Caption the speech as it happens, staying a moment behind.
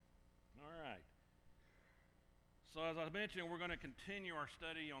So as I mentioned, we're going to continue our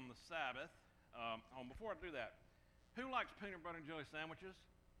study on the Sabbath. Before I do that, who likes peanut butter and jelly sandwiches?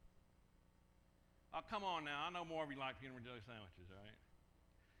 Oh, come on now. I know more of you like peanut butter and jelly sandwiches, right?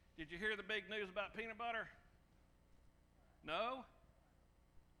 Did you hear the big news about peanut butter? No?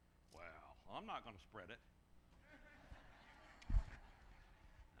 Well, I'm not going to spread it.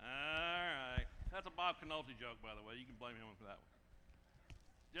 All right. That's a Bob Cannulty joke, by the way. You can blame him for that one.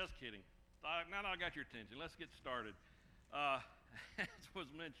 Just kidding. Now that I got your attention, let's get started. As was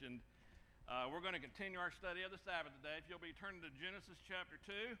mentioned, we're going to continue our study of the Sabbath today. If you'll be turning to Genesis chapter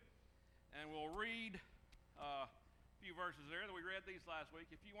 2, and we'll read a few verses there that we read these last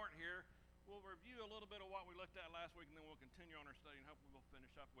week. If you weren't here, we'll review a little bit of what we looked at last week, and then we'll continue on our study, and hopefully we'll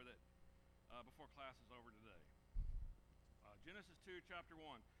finish up with it before class is over today. Genesis 2, chapter 1.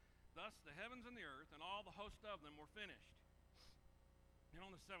 Thus the heavens and the earth and all the host of them were finished. And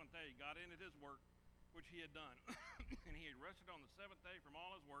on the seventh day God ended his work which he had done. And he had rested on the seventh day from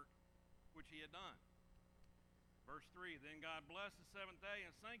all his work which he had done. Verse 3, then God blessed the seventh day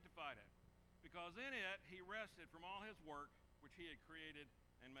and sanctified it, because in it he rested from all his work which he had created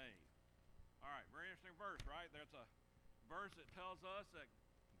and made. All right, very interesting verse, right? There's a verse that tells us that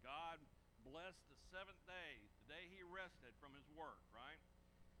God blessed the seventh day, the day he rested from his work, right?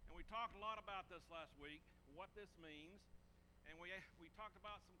 And we talked a lot about this last week, what this means. And we talked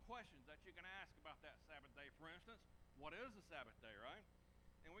about some questions that you can ask about that Sabbath day. For instance, what is the Sabbath day, right?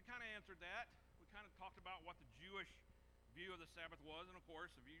 And we kind of answered that. We kind of talked about what the Jewish view of the Sabbath was. And of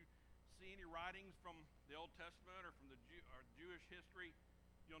course, if you see any writings from the Old Testament or from the Jewish history,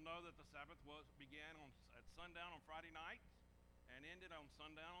 you'll know that the Sabbath began at sundown on Friday night and ended on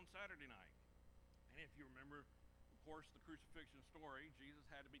sundown on Saturday night. And if you remember, of course, the crucifixion story, Jesus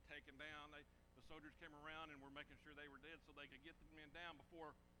had to be taken down. The soldiers came around and were making sure they were dead so they could get the men down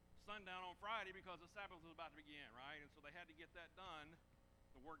before sundown on Friday, because the Sabbath was about to begin, right? And so they had to get that done,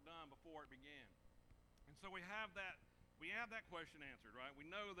 the work done, before it began. And so we have that question answered, right? We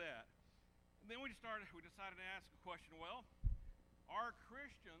know that. And then we decided to ask a question, well, are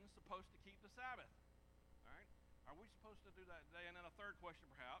Christians supposed to keep the Sabbath? All right? Are we supposed to do that today? And then a third question,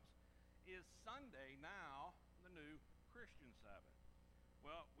 perhaps, is Sunday now the new Christian Sabbath?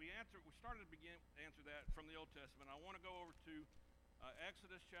 Well, we started to answer that from the Old Testament. I want to go over to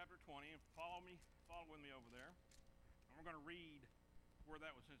Exodus chapter 20 and follow with me over there. And we're going to read where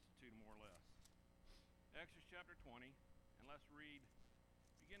that was instituted, more or less. Exodus chapter 20, and let's read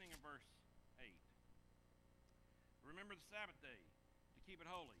beginning in verse 8. Remember the Sabbath day to keep it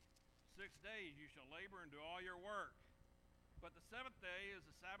holy. 6 days you shall labor and do all your work. But the seventh day is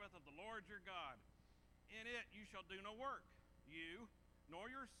the Sabbath of the Lord your God. In it you shall do no work, you, nor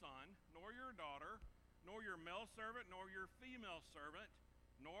your son, nor your daughter, nor your male servant, nor your female servant,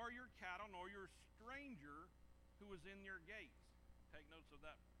 nor your cattle, nor your stranger who is in your gates. Take notes of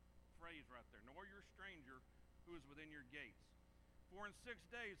that phrase right there. Nor your stranger who is within your gates. For in 6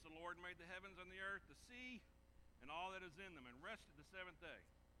 days the Lord made the heavens and the earth, the sea, and all that is in them, and rested the seventh day.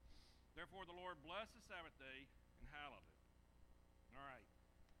 Therefore the Lord blessed the Sabbath day and hallowed it. All right.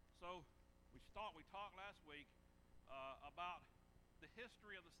 So we talked last week about the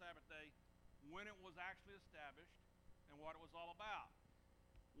history of the Sabbath day, when it was actually established, and what it was all about.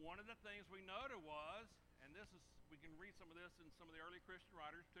 One of the things we noted was, and we can read some of this in some of the early Christian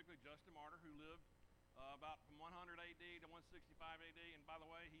writers, particularly Justin Martyr, who lived about from 100 AD to 165 AD. And by the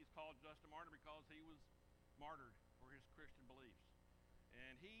way, he's called Justin Martyr because he was martyred for his Christian beliefs.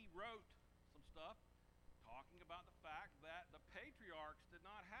 And he wrote some stuff talking about the fact that the patriarchs did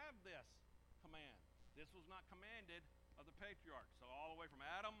not have this command. This was not commanded of the patriarchs. So all the way from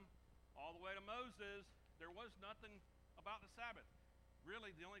Adam all the way to Moses, there was nothing about the Sabbath.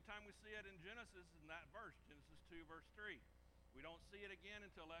 Really, the only time we see it in Genesis is in that verse, Genesis 2, verse 3. We don't see it again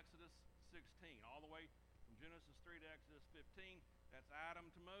until Exodus 16. All the way from Genesis 3 to Exodus 15, that's Adam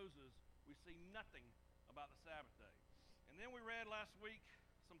to Moses, we see nothing about the Sabbath day. And then we read last week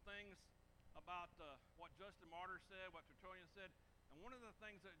some things about what Justin Martyr said, what Tertullian said. And one of the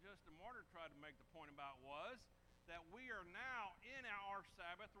things that Justin Martyr tried to make the point about was that we are now in our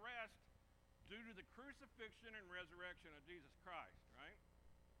Sabbath rest due to the crucifixion and resurrection of Jesus Christ, right?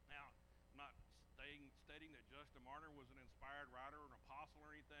 Now, I'm not stating that Justin Martyr was an inspired writer or an apostle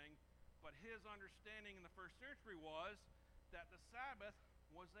or anything, but his understanding in the first century was that the Sabbath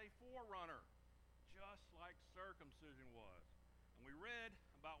was a forerunner, just like circumcision was. And we read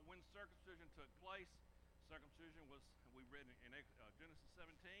about when circumcision took place. Circumcision was, we read in Genesis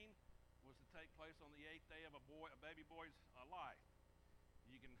 17, was to take place on the 8th day of a baby boy's life.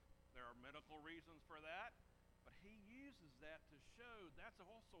 There are medical reasons for that, but he uses that to show that's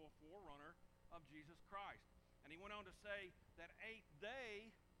also a forerunner of Jesus Christ. And he went on to say that 8th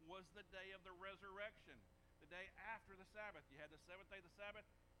day was the day of the resurrection, the day after the Sabbath. You had the 7th day, the Sabbath,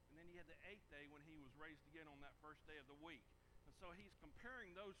 and then you had the 8th day when he was raised again on that first day of the week. And so he's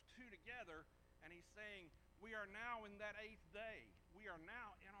comparing those two together, and he's saying, we are now in that 8th day. We are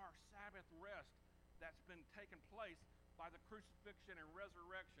now in our Sabbath rest that's been taken place by the crucifixion and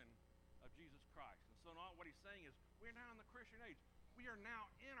resurrection of Jesus Christ. And so now what he's saying is, we're now in the Christian age. We are now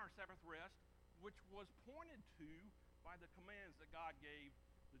in our Sabbath rest, which was pointed to by the commands that God gave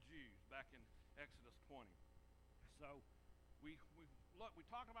the Jews back in Exodus 20. So we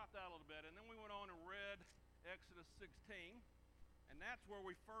talked about that a little bit, and then we went on and read Exodus 16, and that's where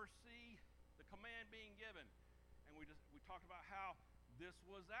we first see the command being given. And we talked about how this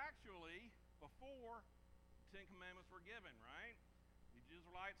was actually before the Ten Commandments were given, right? The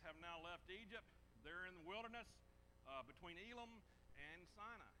Israelites have now left Egypt. They're in the wilderness between Elim and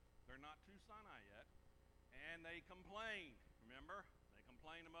Sinai. They're not to Sinai yet. And they complained. Remember? They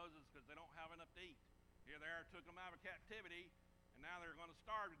complained to Moses because they don't have enough to eat. Here they are, took them out of captivity, and now they're going to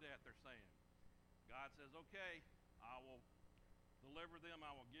starve to death, they're saying. God says, okay, I will deliver them.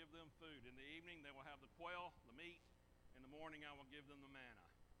 I will give them food. In the evening, they will have the quail, the meat. In the morning, I will give them the manna.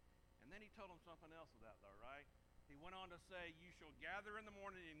 And then he told them something else of that, though, right? He went on to say, you shall gather in the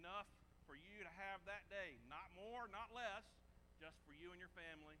morning enough for you to have that day. Not more, not less, just for you and your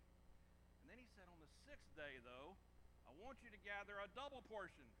family. And then he said, on the 6th day, though, I want you to gather a double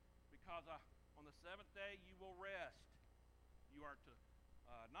portion, because on the 7th day you will rest. You are to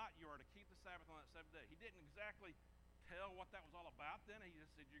you are to keep the Sabbath on that 7th day. He didn't exactly tell what that was all about then. He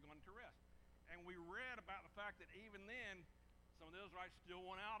just said you're going to rest. And we read about the fact that even then, some of the Israelites still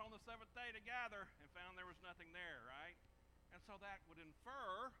went out on the 7th day to gather and found there was nothing there, right? And so that would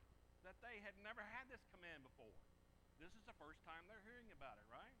infer that they had never had this command before. This is the first time they're hearing about it,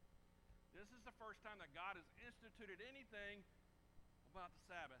 right? This is the first time that God has instituted anything about the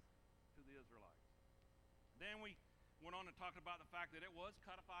Sabbath to the Israelites. Then we went on and talked about the fact that it was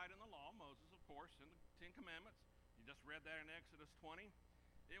codified in the law, Moses, of course, in the Ten Commandments. You just read that in Exodus 20.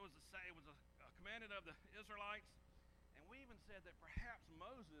 It was a commanded of the Israelites, and we even said that perhaps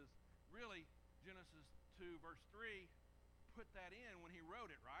Moses really, Genesis 2 verse 3, put that in when he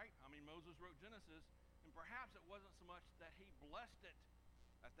wrote it, right? I mean, Moses wrote Genesis, and perhaps it wasn't so much that he blessed it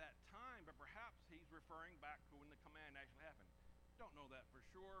at that time, but perhaps he's referring back to when the command actually happened. Don't know that for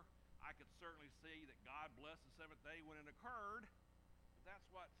sure. I could certainly see that God blessed the 7th day when it occurred, but that's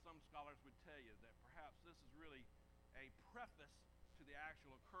what some scholars would tell you, that perhaps this is really a preface to the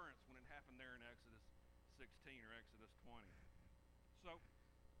actual occurrence when it happened there in Exodus 16 or Exodus 20. So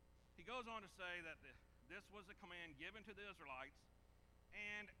he goes on to say that this was a command given to the Israelites,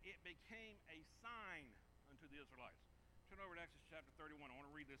 and it became a sign unto the Israelites. Turn over to Exodus chapter 31. I want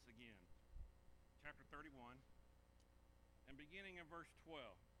to read this again. Chapter 31, and beginning in verse 12.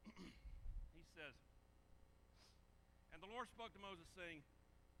 He says, and the Lord spoke to Moses, saying,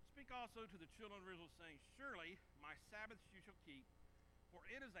 speak also to the children of Israel, saying, surely my Sabbaths you shall keep, for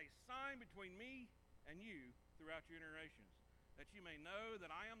it is a sign between me and you throughout your generations, that you may know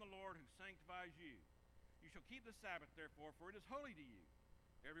that I am the Lord who sanctifies you. You shall keep the Sabbath, therefore, for it is holy to you.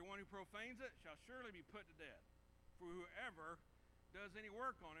 Everyone who profanes it shall surely be put to death. For whoever does any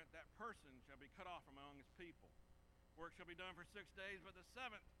work on it, that person shall be cut off from among his people. Work shall be done for 6 days, but the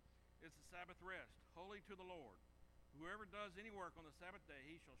 7th is the Sabbath rest, holy to the Lord. Whoever does any work on the Sabbath day,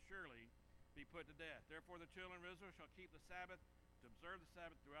 he shall surely be put to death. Therefore the children of Israel shall keep the Sabbath, to observe the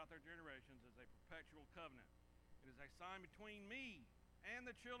Sabbath throughout their generations as a perpetual covenant. It is a sign between me and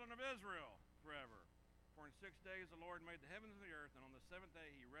the children of Israel forever. For in 6 days the Lord made the heavens and the earth, and on the 7th day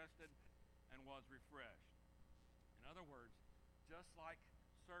he rested and was refreshed. In other words, just like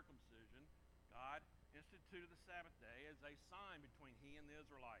circumcision, God instituted the Sabbath day as a sign between he and the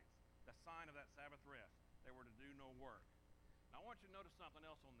Israelites, the sign of that Sabbath rest. They were to do no work. Now I want you to notice something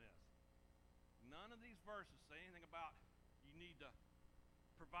else on this. None of these verses say anything about you need to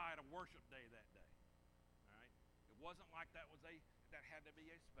provide a worship day that day. All right? It wasn't like that had to be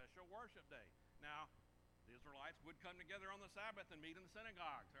a special worship day. Now, the Israelites would come together on the Sabbath and meet in the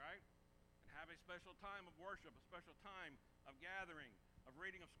synagogues, right? And have a special time of worship, a special time of gathering, of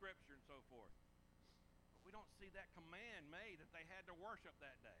reading of Scripture, and so forth. But we don't see that command made that they had to worship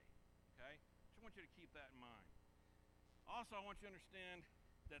that day. Okay? Just want you to keep that in mind. Also, I want you to understand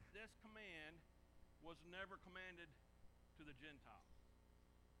that this command was never commanded to the Gentiles.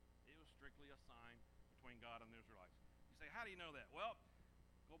 It was strictly a sign between God and the Israelites. You say, how do you know that? Well,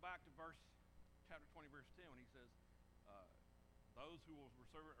 go back to chapter 20, verse 10, when he says, those who will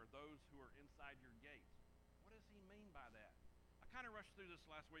serve are those who are inside your gates. What does he mean by that? I kind of rushed through this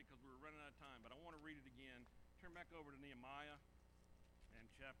last week because we were running out of time, but I want to read it again. Turn back over to Nehemiah and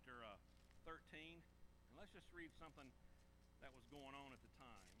chapter 13, and let's just read something that was going on at the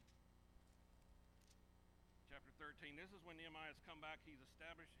time. Chapter 13, this is when Nehemiah has come back. He's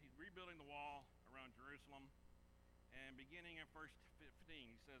rebuilding the wall around Jerusalem. And beginning in verse 15,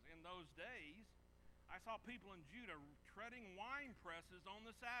 he says, "In those days, I saw people in Judah treading wine presses on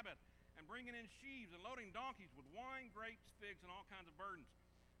the Sabbath and bringing in sheaves and loading donkeys with wine, grapes, figs, and all kinds of burdens,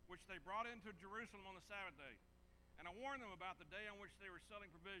 which they brought into Jerusalem on the Sabbath day. And I warned them about the day on which they were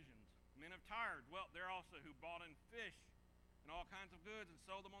selling provisions. Men of Tyre dwelt there also, who bought in fish and all kinds of goods and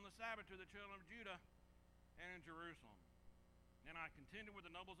sold them on the Sabbath to the children of Judah and in Jerusalem. And I contended with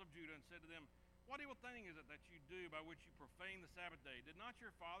the nobles of Judah and said to them, What evil thing is it that you do by which you profane the Sabbath day? Did not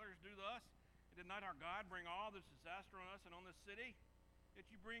your fathers do thus? And did not our God bring all this disaster on us and on this city? Yet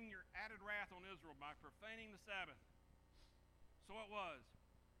you bring your added wrath on Israel by profaning the Sabbath. So it was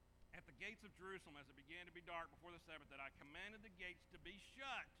at the gates of Jerusalem, as it began to be dark before the Sabbath, that I commanded the gates to be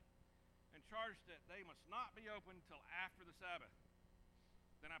shut and charged that they must not be opened till after the Sabbath.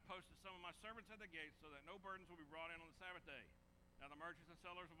 Then I posted some of my servants at the gates so that no burdens will be brought in on the Sabbath day. Now the merchants and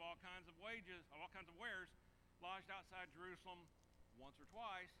sellers of all kinds of wares, lodged outside Jerusalem once or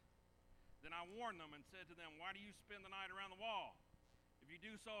twice. Then I warned them and said to them, Why do you spend the night around the wall? If you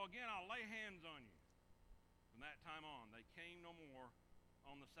do so again, I'll lay hands on you. From that time on, they came no more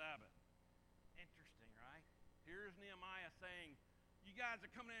on the Sabbath." Interesting, right? Here's Nehemiah saying, you guys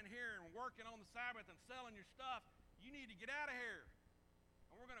are coming in here and working on the Sabbath and selling your stuff. You need to get out of here.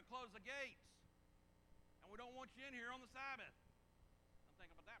 And we're going to close the gates. And we don't want you in here on the Sabbath. I'm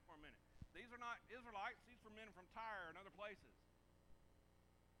thinking about that for a minute. These are not Israelites. These are men from Tyre and other places.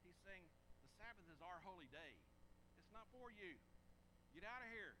 He's saying, the Sabbath is our holy day. It's not for you. Get out of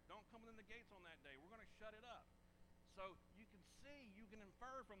here. Don't come within the gates on that day. We're going to shut it up. So you can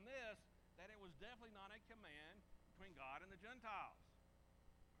infer from this that it was definitely not a command between God and the Gentiles.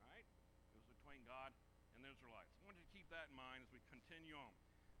 All right? It was between God and the Israelites. I want you to keep that in mind as we continue on.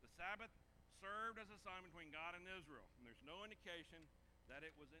 The Sabbath served as a sign between God and Israel, and there's no indication that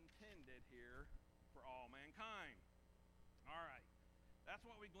it was intended here for all mankind. All right. That's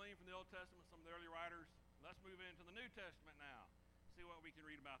what we glean from the Old Testament, some of the early writers. Let's move into the New Testament now. See what we can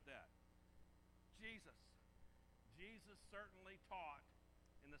read about that. Jesus certainly taught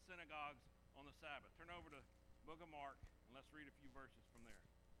in the synagogues on the Sabbath. Turn over to the book of Mark, and let's read a few verses from there.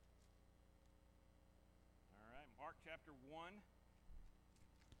 All right, Mark chapter 1.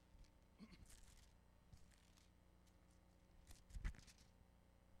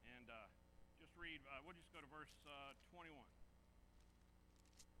 And just read, we'll just go to verse 21.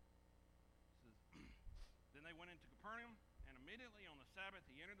 It says, Then they went into Capernaum, and immediately on the Sabbath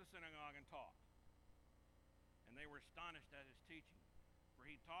he entered the synagogue and taught. And they were astonished at his teaching, for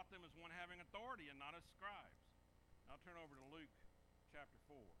he taught them as one having authority and not as scribes. Now I'll turn over to Luke chapter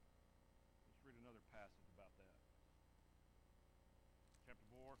 4. Let's read another passage about that. Chapter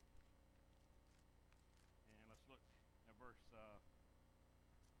 4. And let's look at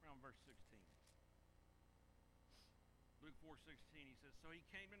around verse 16. Luke 4:16, he says, So he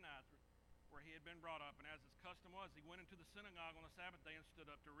came to Nazareth, where he had been brought up, and as his custom was, he went into the synagogue on the Sabbath day and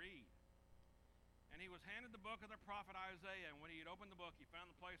stood up to read. And he was handed the book of the prophet Isaiah, and when he had opened the book, he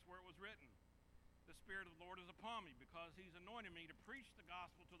found the place where it was written, The Spirit of the Lord is upon me, because he's anointed me to preach the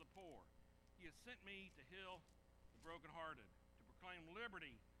gospel to the poor. He has sent me to heal the brokenhearted, to proclaim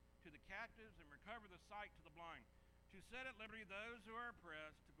liberty to the captives and recover the sight to the blind, to set at liberty those who are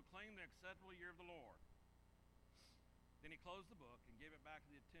oppressed, to proclaim the acceptable year of the Lord. Then he closed the book and gave it back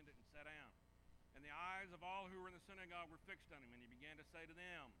to the attendant and sat down. And the eyes of all who were in the synagogue were fixed on him, and he began to say to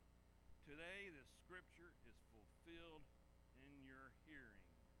them, Today this scripture is fulfilled in your hearing.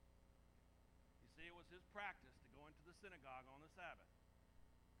 You see, it was his practice to go into the synagogue on the Sabbath.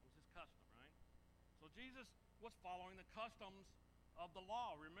 It was his custom, right? So Jesus was following the customs of the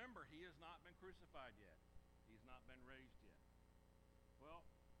law. Remember, he has not been crucified yet. He's not been raised yet. Well,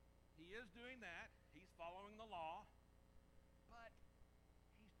 he is doing that. He's following the law. But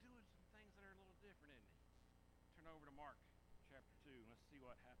he's doing some things that are a little different, isn't he? Turn over to Mark chapter 2, and let's see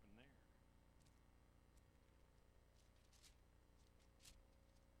what happened there.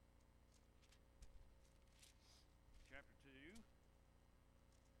 Chapter 2,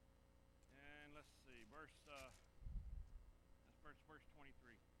 and let's see, verse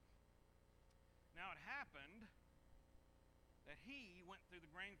 23. Now it happened that he went through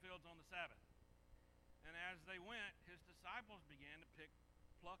the grain fields on the Sabbath. And as they went, his disciples began to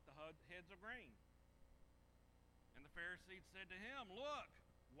pluck the heads of grain. And the Pharisees said to him, Look,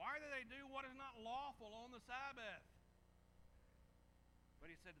 why do they do what is not lawful on the Sabbath? But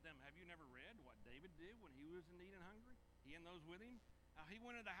he said to them, have you never read what David did when he was in need and hungry? He and those with him? How he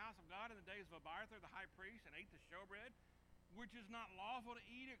went into the house of God in the days of Abiathar the high priest and ate the showbread, which is not lawful to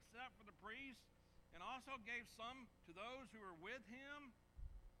eat except for the priests, and also gave some to those who were with him.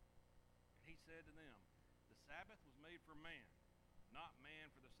 And he said to them, the Sabbath was made for man, not man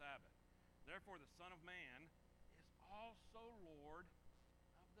for the Sabbath. Therefore the Son of Man is also Lord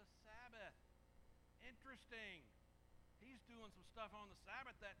of the Sabbath. Interesting. He's doing some stuff on the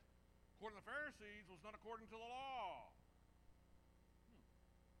Sabbath that, according to the Pharisees, was not according to the law.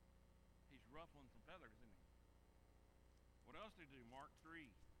 He's ruffling some feathers, isn't he? What else did he do? Mark 3,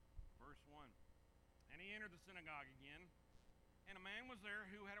 verse 1. And he entered the synagogue again, and a man was there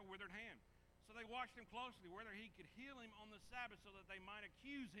who had a withered hand. So they watched him closely, whether he could heal him on the Sabbath so that they might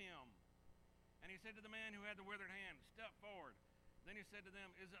accuse him. And he said to the man who had the withered hand, step forward. Then he said to them,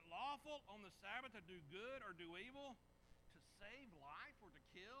 is it lawful on the Sabbath to do good or do evil, to save life or to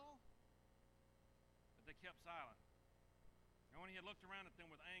kill? But they kept silent. And when he had looked around at them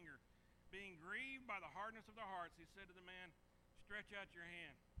with anger, being grieved by the hardness of their hearts, he said to the man, stretch out your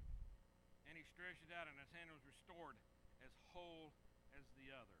hand. And he stretched it out, and his hand was restored as whole as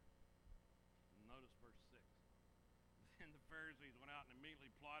the other. And notice verse 6. Then the Pharisees went out and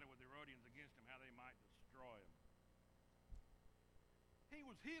immediately plotted with the Herodians against him, how they might destroy him. He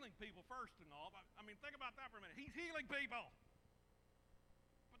was healing people first and all. I mean, think about that for a minute. He's healing people.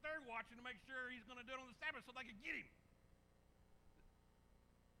 But they're watching to make sure he's going to do it on the Sabbath so they can get him.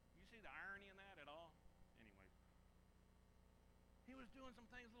 You see the irony in that at all? Anyways, he was doing some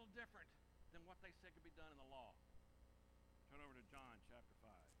things a little different than what they said could be done in the law. Turn over to John chapter 5.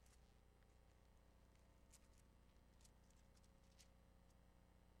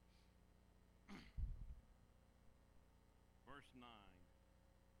 Verse 9.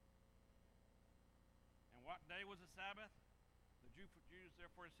 And what day was the Sabbath? The Jews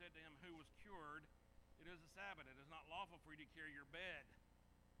therefore said to him who was cured, it is the Sabbath. It is not lawful for you to carry your bed.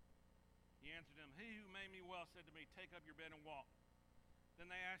 He answered them, he who made me well said to me, take up your bed and walk. Then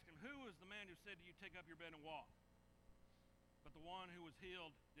they asked him, who was the man who said to you, take up your bed and walk? But the one who was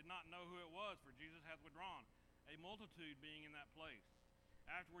healed did not know who it was, for Jesus had withdrawn, a multitude being in that place.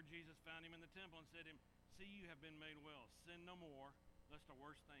 Afterward Jesus found him in the temple and said to him, see, you have been made well. Sin no more, lest a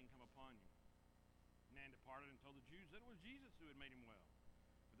worse thing come upon you. And then departed and told the Jews that it was Jesus who had made him well.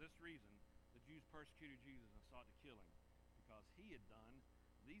 For this reason, the Jews persecuted Jesus and sought to kill him, because he had done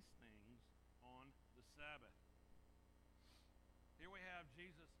these things on the Sabbath. Here we have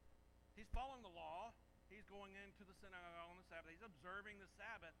Jesus. He's following the law. He's going into the synagogue on the Sabbath. He's observing the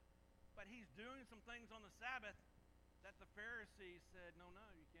Sabbath, but he's doing some things on the Sabbath that the Pharisees said, no,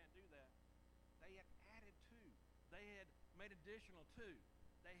 you can't do that. They had added to. They had made additional to.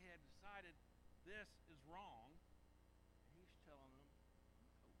 They had decided this is wrong. And he's telling them, no,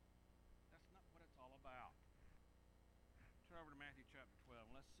 that's not what it's all about. Turn over to Matthew chapter 12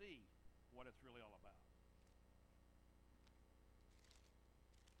 and let's see what it's really all about.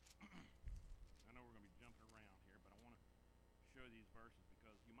 I know we're going to be jumping around here, but I want to show these verses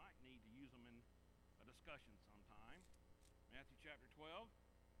because you might need to use them in a discussion sometime. Matthew chapter 12.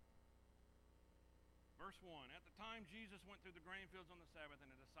 Verse 1, at the time Jesus went through the grain fields on the Sabbath, and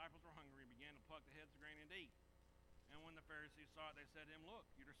the disciples were hungry, and began to pluck the heads of grain and to eat. And when the Pharisees saw it, they said to him, look,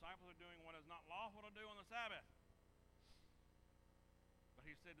 your disciples are doing what is not lawful to do on the Sabbath. But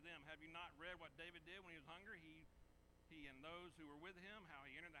he said to them, have you not read what David did when he was hungry? He and those who were with him, how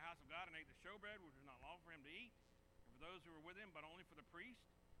he entered the house of God and ate the showbread, which was not lawful for him to eat, and for those who were with him, but only for the priest?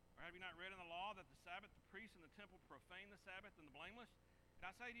 Or have you not read in the law that the Sabbath, the priests in the temple profane the Sabbath and the blameless? And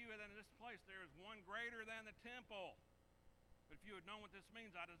I say to you that in this place there is one greater than the temple. But if you had known what this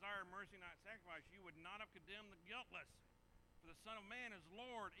means, I desire mercy, not sacrifice, you would not have condemned the guiltless. For the Son of Man is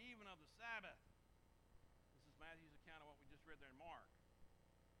Lord even of the Sabbath. This is Matthew's account of what we just read there in Mark.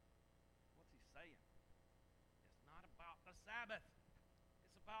 What's he saying? It's not about the Sabbath.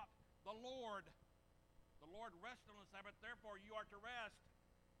 It's about the Lord. The Lord rested on the Sabbath, therefore you are to rest.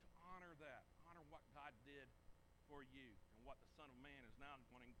 To honor that. Honor what God did for you and what the Son of Man is now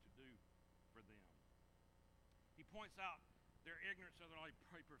wanting to do for them. He points out their ignorance of the law.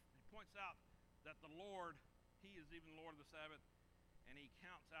 He points out that the Lord, he is even Lord of the Sabbath, and he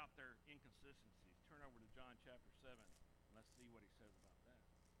counts out their inconsistencies. Turn over to John chapter 7, and let's see what he says about that.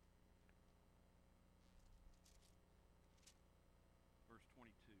 Verse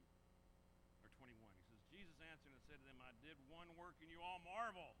 22, or 21, he says, Jesus answered and said to them, I did one work and you all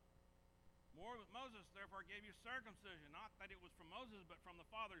marvel. Moses therefore gave you circumcision, not that it was from Moses, but from the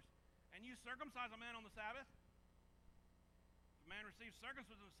fathers. And you circumcise a man on the Sabbath? If a man receives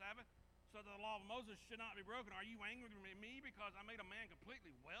circumcision on the Sabbath, so that the law of Moses should not be broken. Are you angry with me because I made a man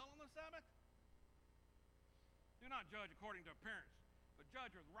completely well on the Sabbath? Do not judge according to appearance, but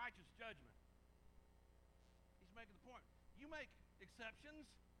judge with righteous judgment. He's making the point. You make exceptions.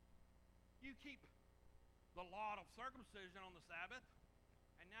 You keep the law of circumcision on the Sabbath,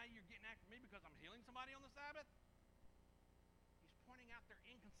 and now you're getting after me because I'm healing somebody on the Sabbath? He's pointing out their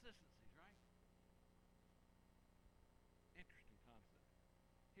inconsistencies, right? Interesting concept.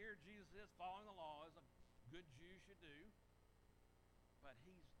 Here Jesus is following the law as a good Jew should do, but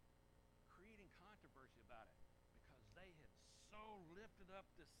he's creating controversy about it because they had so lifted up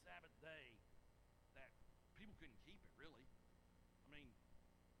this Sabbath day that people couldn't keep it, really. I mean,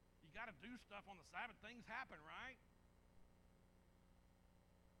 you got to do stuff on the Sabbath. Things happen, right?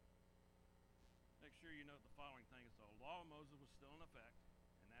 Make sure you note the following things. The law of Moses was still in effect,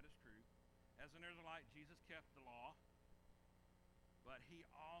 and that is true. As an Israelite, Jesus kept the law, but he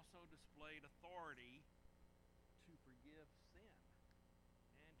also displayed authority to forgive sin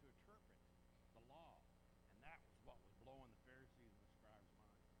and to interpret the law. And that was what was blowing the Pharisees and the scribes'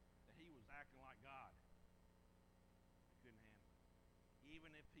 minds, that he was acting like God. They couldn't handle it.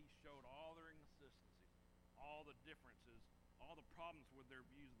 Even if he showed all their inconsistencies, all the differences, all the problems with their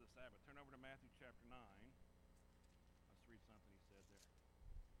views of the Sabbath. Turn over to Matthew chapter 9. Let's read something he said there.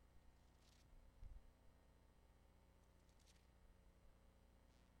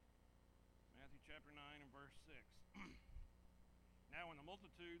 Matthew chapter 9 and verse 6. Now when the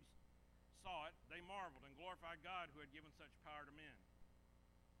multitudes saw it, they marveled and glorified God who had given such power to men.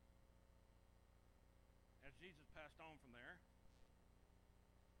 As Jesus passed on from there,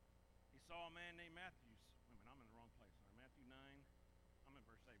 he saw a man named Matthew. Wait a minute, I'm in the wrong place. Sorry. Matthew 9, I'm in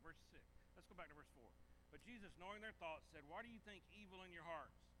verse 8. Verse 6. Let's go back to verse 4. But Jesus, knowing their thoughts, said, why do you think evil in your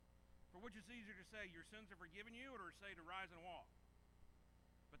hearts? For which is easier to say, your sins are forgiven you, or to say to rise and walk?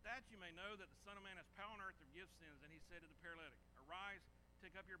 But that you may know that the Son of Man has power on earth to forgive sins. And he said to the paralytic, arise,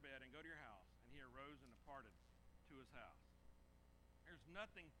 take up your bed, and go to your house. And he arose and departed to his house. There's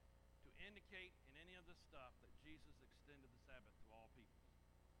nothing to indicate in any of this stuff that Jesus extended the Sabbath to all people.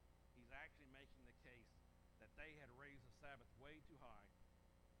 He's actually making the case that they had raised the Sabbath way too high,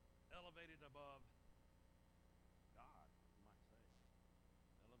 elevated above God, you might say.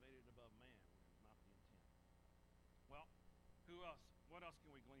 Elevated above man, which was not the intent. Well, who else? What else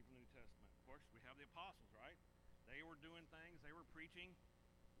can we glean from the New Testament? Of course, we have the apostles, right? They were doing things. They were preaching.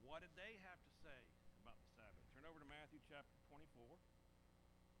 What did they have to say about the Sabbath? Turn over to Matthew chapter 24.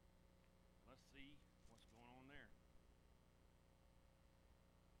 Let's see what's going on there.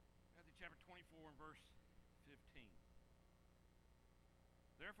 Matthew chapter 24 and verse 15.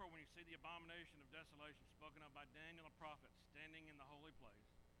 Therefore, when you see the abomination of desolation spoken of by Daniel the prophet standing in the holy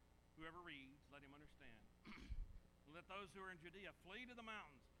place, whoever reads, let him understand. Let those who are in Judea flee to the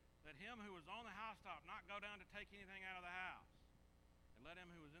mountains. Let him who is on the housetop not go down to take anything out of the house. And let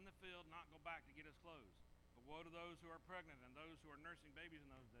him who is in the field not go back to get his clothes. But woe to those who are pregnant and those who are nursing babies in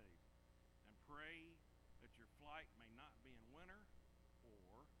those days. And pray that your flight may not be in winter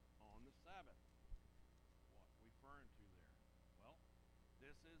or on the Sabbath. What are we referring to there? Well,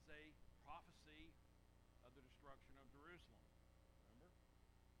 this is a prophecy of the destruction of Jerusalem. Remember?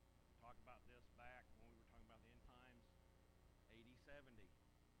 We talked about this back when we were talking about the end times, AD 70.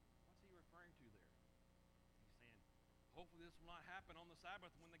 What's he referring to there? He's saying, hopefully this will not happen on the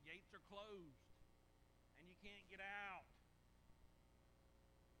Sabbath when the gates are closed and you can't get out.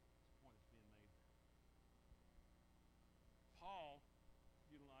 That's the point that's being made there. Paul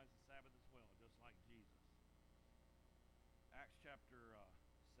utilized the Sabbath as well, just like Jesus. Acts chapter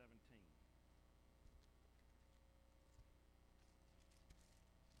 17.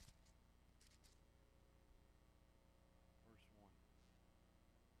 Verse 1.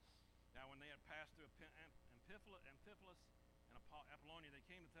 Now when they had passed through Amphipolis and Apollonia, they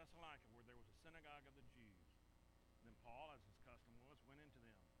came to Thessalonica, where there was a synagogue of the Jews. And then Paul, as his custom was, went into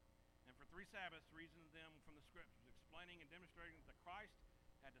them. And for 3 Sabbaths reasoned them from the Scriptures, explaining and demonstrating that Christ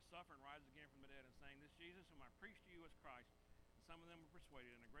had to suffer and rise again from the dead, and saying, this Jesus whom I preach to you is Christ. And some of them were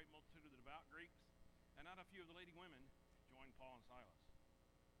persuaded, and a great multitude of the devout Greeks, and not a few of the leading women, joined Paul and Silas.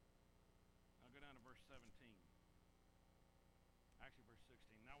 Now go down to verse 17. Actually, verse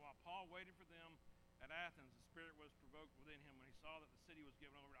 16. Now while Paul waited for them at Athens, the Spirit was provoked within him when he saw that the city was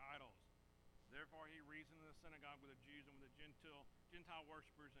given over to idols. Therefore he reasoned in the synagogue with the Jews and with the Gentile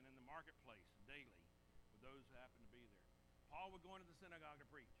worshippers, and in the marketplace daily with those who happened to be there. Paul would go into the synagogue to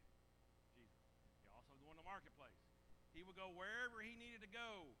preach Jesus. He also would go into the marketplace. He would go wherever he needed to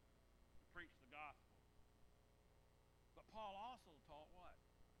go to preach the gospel. But Paul also taught what?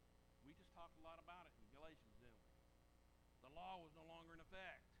 We just talked a lot about it in Galatians, didn't we? The law was no longer in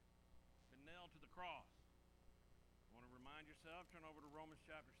effect. cross. You want to remind yourself? Turn over to Romans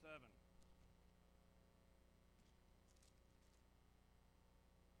chapter 7.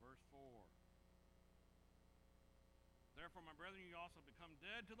 Verse 4. Therefore, my brethren, you also become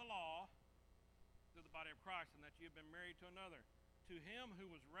dead to the law through the body of Christ, and that you have been married to another, to him who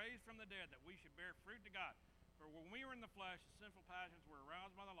was raised from the dead, that we should bear fruit to God. For when we were in the flesh, the sinful passions were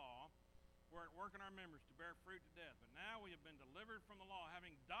aroused by the law, were at work in our members to bear fruit to death. But now we have been delivered from the law,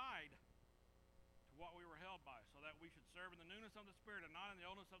 having died to what we were held by, so that we should serve in the newness of the Spirit and not in the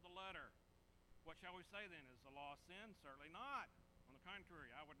oldness of the letter. What shall we say then? Is the law sin? Certainly not. On the contrary,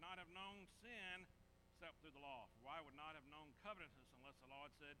 I would not have known sin except through the law. For I would not have known covetousness unless the law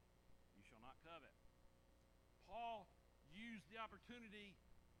had said, you shall not covet. Paul used the opportunity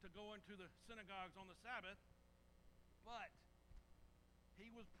to go into the synagogues on the Sabbath, but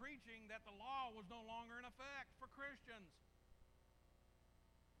he was preaching that the law was no longer in effect for Christians.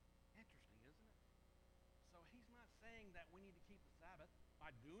 Interesting, isn't it? So he's not saying that we need to keep the Sabbath by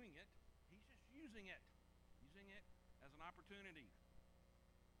doing it. He's just using it as an opportunity.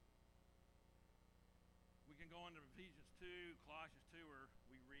 We can go into Ephesians 2, Colossians 2, where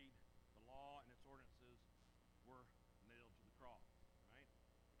we read the law and its ordinances were nailed to the cross, right?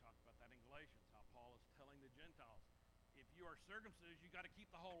 We talked about that in Galatians, how Paul is telling the Gentiles, if you are circumcised, you got to keep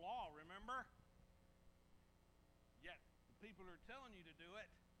the whole law, remember? Yet, the people who are telling you to do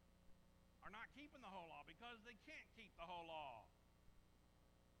it are not keeping the whole law because they can't keep the whole law.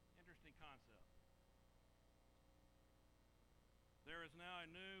 Interesting concept. There is now a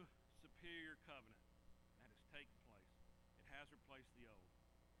new superior covenant that has taken place. It has replaced the old.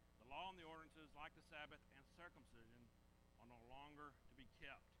 The law and the ordinances, like the Sabbath and circumcision, are no longer to be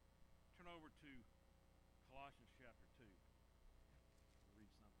kept. Turn over to Colossians chapter 2. We'll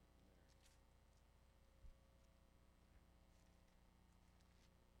read something from there.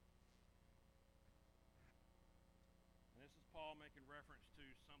 And this is Paul making reference to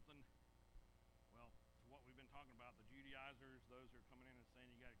something, well, to what we've been talking about, the Judaizers, those who are coming in and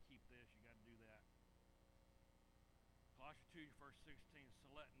saying you got to keep this, you got to do that. Colossians 2, verse 16, so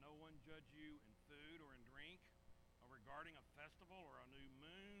let no one judge you in food or in drink, or regarding a festival or a new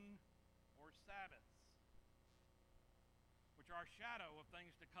moon or Sabbaths, which are a shadow of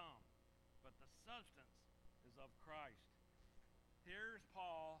things to come, but the substance is of Christ. Here's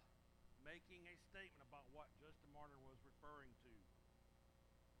Paul making a statement about what Justin Martyr was referring to.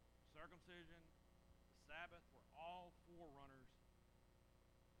 Circumcision, the Sabbath were all forerunners,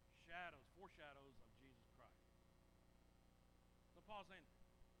 foreshadows of Jesus Christ. So Paul's saying,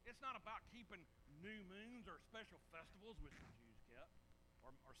 it's not about keeping new moons or special festivals, which the Jews kept,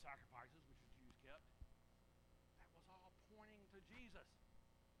 or sacrifices, which the Jews kept. That was all pointing to Jesus.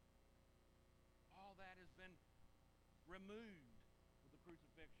 All that has been removed with the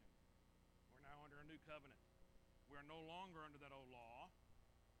crucifixion. We're now under a new covenant. We are no longer under that old law.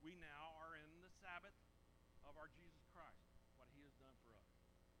 We now are in the Sabbath of our Jesus Christ, what he has done for us.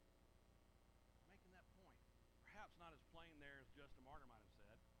 Making that point. Perhaps not as plain there as Justin Martyr might have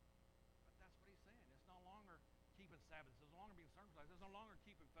said, but that's what he's saying. It's no longer keeping Sabbaths. It's no longer being circumcised. It's no longer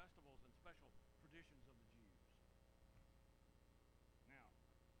keeping festivals and special traditions of the Jews. Now,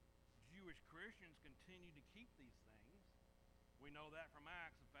 Jewish Christians continue to keep these things. We know that from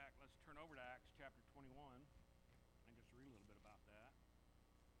Acts. In fact, let's turn over to Acts chapter 21 and just read a little bit about that.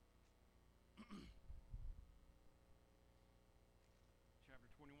 Chapter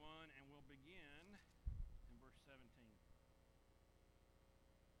 21, and we'll begin in verse 17.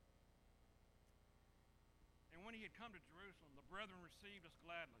 And when he had come to Jerusalem, the brethren received us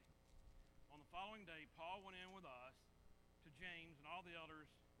gladly. On the following day, Paul went in with us to James, and all the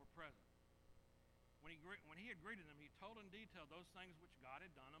elders were present. When he had greeted them, he told in detail those things which God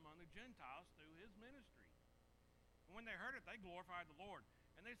had done among the Gentiles through his ministry. And when they heard it, they glorified the Lord.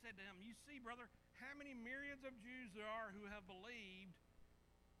 And they said to him, you see, brother, how many myriads of Jews there are who have believed,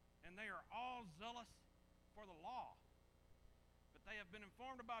 and they are all zealous for the law. But they have been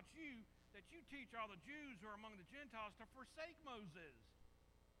informed about you, that you teach all the Jews who are among the Gentiles to forsake Moses,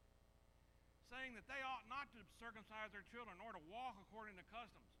 saying that they ought not to circumcise their children, nor to walk according to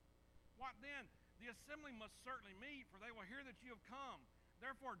customs. What then? The assembly must certainly meet, for they will hear that you have come.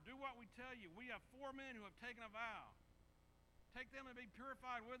 Therefore, do what we tell you. We have 4 men who have taken a vow. Take them and be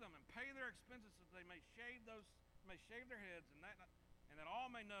purified with them, and pay their expenses, so that they may shave their heads, and that all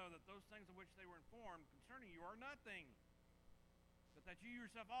may know that those things of which they were informed concerning you are nothing, but that you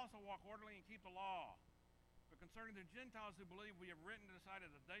yourself also walk orderly and keep the law. But concerning the Gentiles who believe, we have written and decided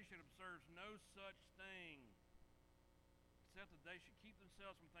that they should observe no such thing, except that they should keep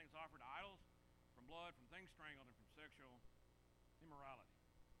themselves from things offered to idols, from blood, from things strangled, and from sexual immorality.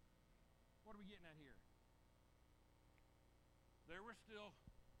 what are we getting at here? There were still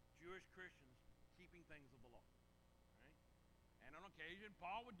Jewish Christians keeping things of the law. Right? And on occasion,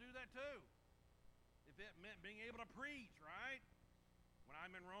 Paul would do that too. If it meant being able to preach, right? When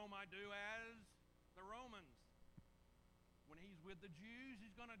I'm in Rome, I do as the Romans. When he's with the Jews,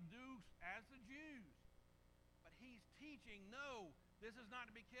 he's going to do as the Jews. But he's teaching, no, this is not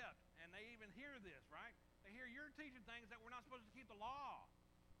to be kept. And they even hear this, right? They hear you're teaching things that we're not supposed to keep the law.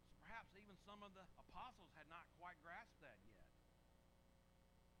 So perhaps even some of the apostles had not quite grasped that yet.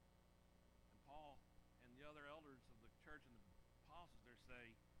 And Paul and the other elders of the church and the apostles there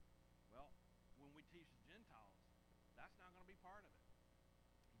say, well, when we teach the Gentiles, that's not going to be part of it.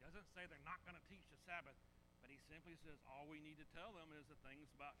 He doesn't say they're not going to teach the Sabbath, but he simply says all we need to tell them is the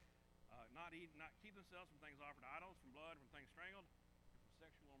things about not keep themselves from things offered to idols, from blood, from things strangled, and from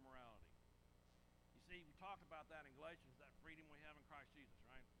sexual immorality. You see, we talked about that in Galatians, that freedom we have in Christ Jesus,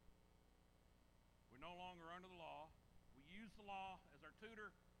 right? We're no longer under the law. We use the law as our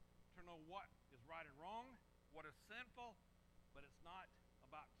tutor to know what is right and wrong, what is sinful, but it's not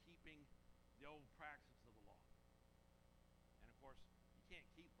about keeping the old practices of the law. And of course, you can't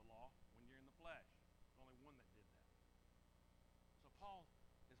keep the law when you're in the flesh. There's only one that did that. So Paul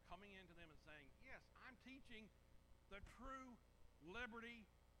is coming into them and saying, yes, I'm teaching the true liberty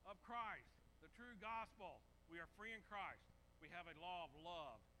of Christ, the true gospel. We are free in Christ. We have a law of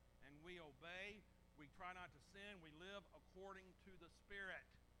love, and we obey. We try not to sin. We live according to the Spirit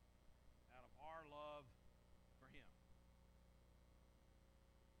out of our love for Him.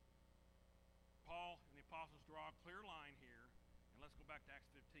 Paul and the apostles draw a clear line here, and let's go back to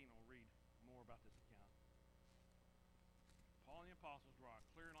Acts 15 and we'll read more about this account. Paul and the apostles draw a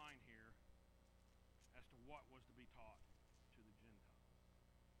clear line here as to what was to be taught to the Gentiles.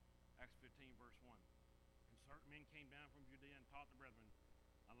 Acts 15 verse 1. And certain men came down from Judea and taught the brethren,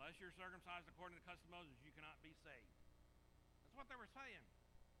 unless you're circumcised according to the custom of Moses, you cannot be saved. That's what they were saying.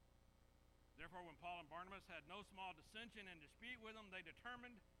 Therefore, when Paul and Barnabas had no small dissension and dispute with them, they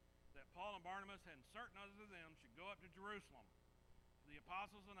determined that Paul and Barnabas and certain others of them should go up to Jerusalem to the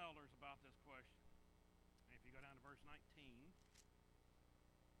apostles and elders about this question. And if you go down to verse 19,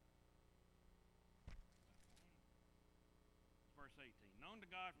 verse 18, known to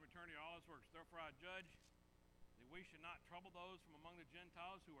God from eternity all His works, therefore I judge that we should not trouble those from among the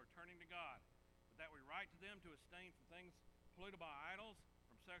Gentiles who are turning to God, but that we write to them to abstain from things polluted by idols,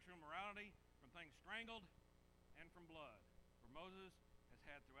 from sexual immorality, from things strangled, and from blood. For Moses has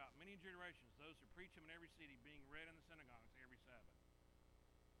had throughout many generations those who preach Him in every city, being read in the synagogues every Sabbath.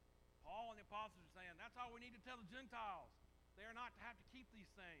 Paul and the apostles are saying that's all we need to tell the Gentiles. They are not to have to keep these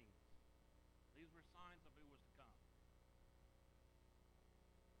things. These were signs of who was to come.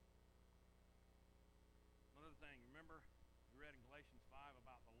 Another thing, remember we read in Galatians 5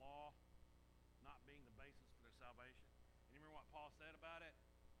 about the law not being the basis for their salvation? And you remember what Paul said about it?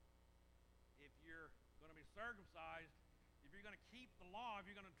 If you're going to be circumcised, if you're going to keep the law, if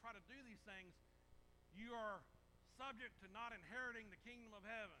you're going to try to do these things, you are subject to not inheriting the kingdom of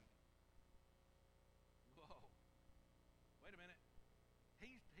heaven. Whoa. Wait a minute.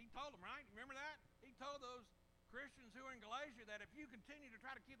 He told them, right? Remember that? He told those Christians who are in Galatia that if you continue to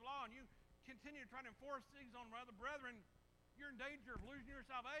try to keep the law and you continue to try to enforce things on other brethren, you're in danger of losing your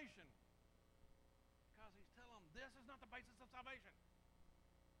salvation. Because he's telling them this is not the basis of salvation.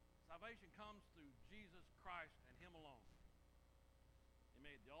 Salvation comes through Jesus Christ and Him alone. He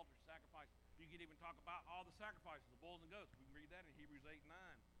made the altar sacrifice. You could even talk about all the sacrifices, the bulls and goats. We can read that in Hebrews 8 and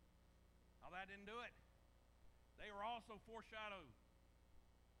 9. How that didn't do it. They were also foreshadowed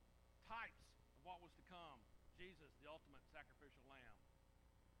types of what was to come. Jesus, the ultimate sacrificial lamb.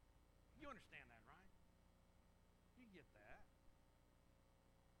 You understand that, right? You get that.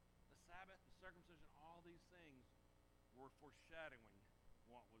 The Sabbath, the circumcision, all these things were foreshadowing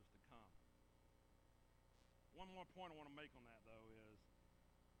what was to come. One more point I want to make on that, though, is,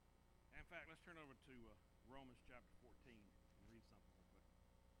 in fact, let's turn over to Romans chapter 14 and read something real quick.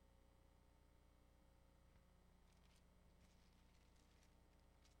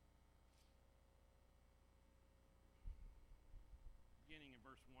 Beginning in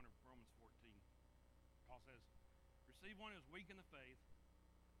verse 1 of Romans 14, Paul says, receive one who is weak in the faith,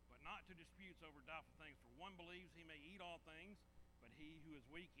 but not to disputes over doubtful things. For one believes he may eat all things, but he who is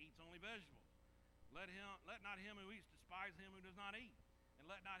weak eats only vegetables. Let not him who eats despise him who does not eat, and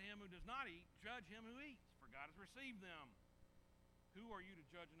let not him who does not eat judge him who eats, for God has received them. Who are you to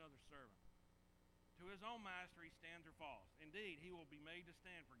judge another servant? To his own master he stands or falls. Indeed, he will be made to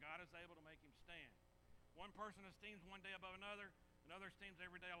stand, for God is able to make him stand. One person esteems one day above another, another esteems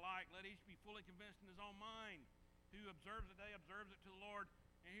every day alike. Let each be fully convinced in his own mind. Who observes a day observes it to the Lord,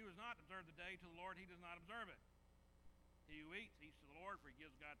 And he who does not observe the day to the Lord, he does not observe it. He who eats, eats to the Lord, for he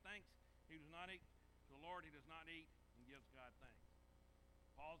gives God thanks. He who does not eat to the Lord, he does not eat and gives God thanks.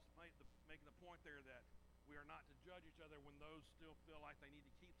 Paul's making the point there that we are not to judge each other when those still feel like they need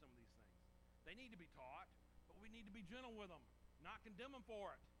to keep some of these things. They need to be taught, but we need to be gentle with them, not condemn them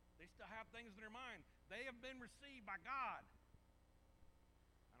for it. They still have things in their mind. They have been received by God.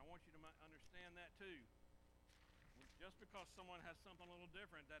 And I want you to understand that too. Just because someone has something a little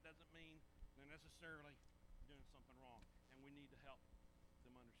different, that doesn't mean they're necessarily doing something wrong. And we need to help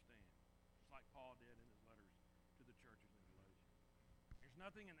them understand, just like Paul did in his letters to the churches in Galatia. There's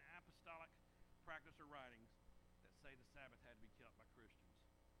nothing in the apostolic practice or writings that say the Sabbath had to be kept by Christians.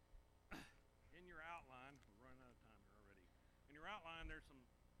 In your outline, we're running out of time here already. In your outline, there's some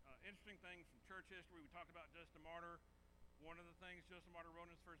interesting things from church history. We talked about Justin Martyr. One of the things Justin Martyr wrote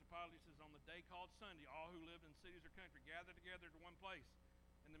in his first apology is, on the day called Sunday, all who lived in cities or country gathered together to one place.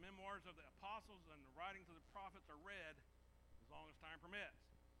 And the memoirs of the apostles and the writings of the prophets are read as long as time permits.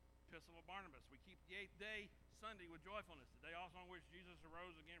 Epistle of Barnabas, we keep the 8th day, Sunday, with joyfulness, the day also on which Jesus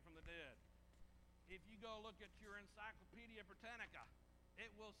arose again from the dead. If you go look at your Encyclopedia Britannica, it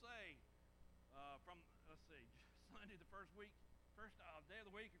will say Sunday, the first day of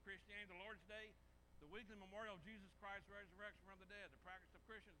the week of Christianity, the Lord's Day, the weekly memorial of Jesus Christ's resurrection from the dead. The practice of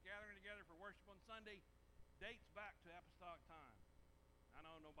Christians gathering together for worship on Sunday dates back to apostolic time. I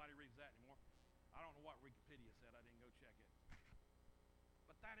know nobody reads that anymore. I don't know what Wikipedia said. I didn't go check it.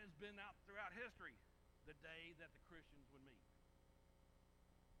 But that has been out throughout history, the day that the Christians would meet.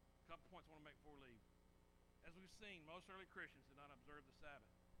 A couple points I want to make before we leave. As we've seen, most early Christians did not observe the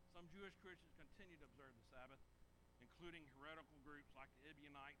Sabbath. Some Jewish Christians continue to observe the Sabbath, including heretical groups like the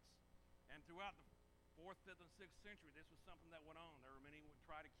Ebionites. And throughout the 4th, 5th, and 6th century, this was something that went on. There were many who would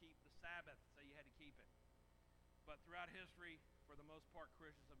try to keep the Sabbath, say you had to keep it. But throughout history, for the most part,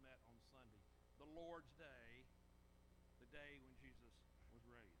 Christians have met on Sunday, the Lord's Day, the day when Jesus was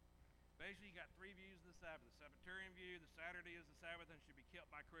raised. Basically, you got 3 views of the Sabbath. The Sabbatarian view, the Saturday is the Sabbath and should be kept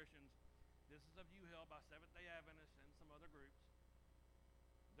by Christians. This is a view held by Seventh-day Adventists and some other groups.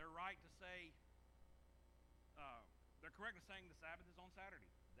 They're right to say, they're correct in saying the Sabbath is on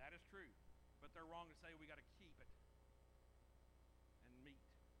Saturday. That is true. But they're wrong to say we got to keep it and meet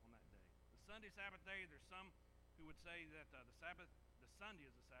on that day. The Sunday Sabbath day, there's some who would say that the Sunday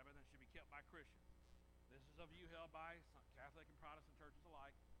is the Sabbath and should be kept by Christians. This is a view held by Catholic and Protestant churches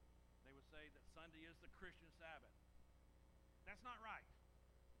alike. They would say that Sunday is the Christian Sabbath. That's not right.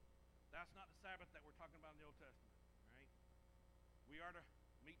 That's not the Sabbath that we're talking about in the Old Testament, right? We are to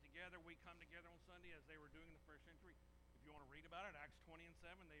meet together. We come together on Sunday as they were doing in the first century. If you want to read about it, Acts 20 and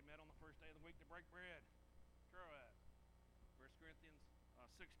 7, they met on the first day of the week to break bread. Troas. 1 Corinthians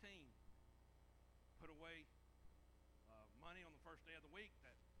 16, put away money on the first day of the week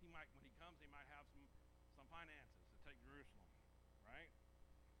that he might, when he comes, he might have some finances to take Jerusalem, right?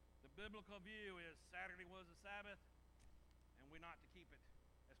 The biblical view is Saturday was the Sabbath, and we're not to keep it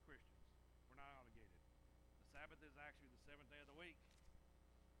as Christians. We're not obligated. The Sabbath is actually the 7th day of the week.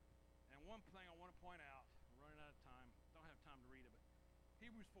 And one thing I want to point out, we're running out of time, don't have time to read it, but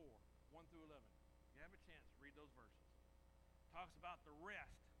Hebrews 4, 1 through 11. You have a chance to read those verses. Talks about the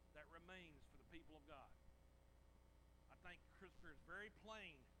rest that remains for the people of God. I think Scripture is very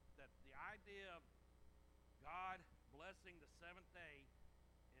plain that the idea of God blessing the 7th day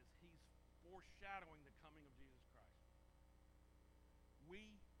is He's foreshadowing the coming of Jesus Christ.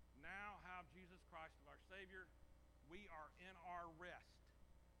 We now have Jesus Christ as our Savior. We are in our rest.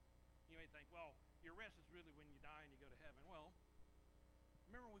 You may think, well, your rest is really when you die and you go to heaven. Well,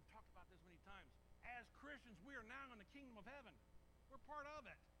 remember we've talked about this many times. As Christians, we are now in the kingdom of heaven. We're part of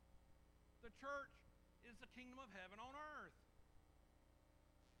it. The church is the kingdom of heaven on earth.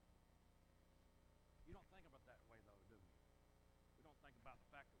 You don't think about that way, though, do we? We don't think about the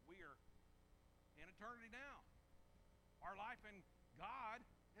fact that we are in eternity now. Our life in God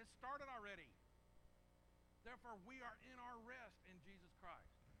has started already. Therefore, we are in our rest in Jesus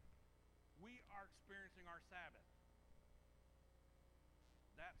Christ. We are experiencing our Sabbath.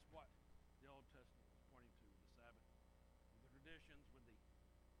 That's what the Old Testament was pointing to, the Sabbath. The traditions with the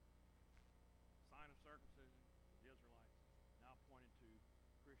sign of circumcision, the Israelites, now pointed to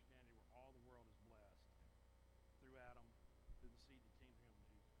Christianity, where all the world is blessed through Adam, through the seed that came from him,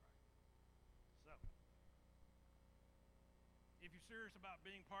 Jesus Christ. So, if you're serious about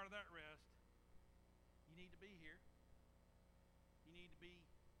being part of that rest, you need to be here. You need to be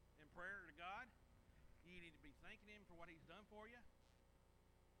in prayer to God. You need to be thanking Him for what He's done for you.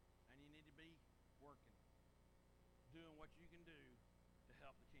 And you need to be working, doing what you can do to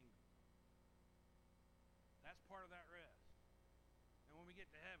help the kingdom. That's part of that rest. And when we get get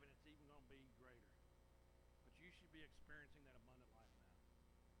to heaven, it's even going to be greater. But you should be experiencing that abundant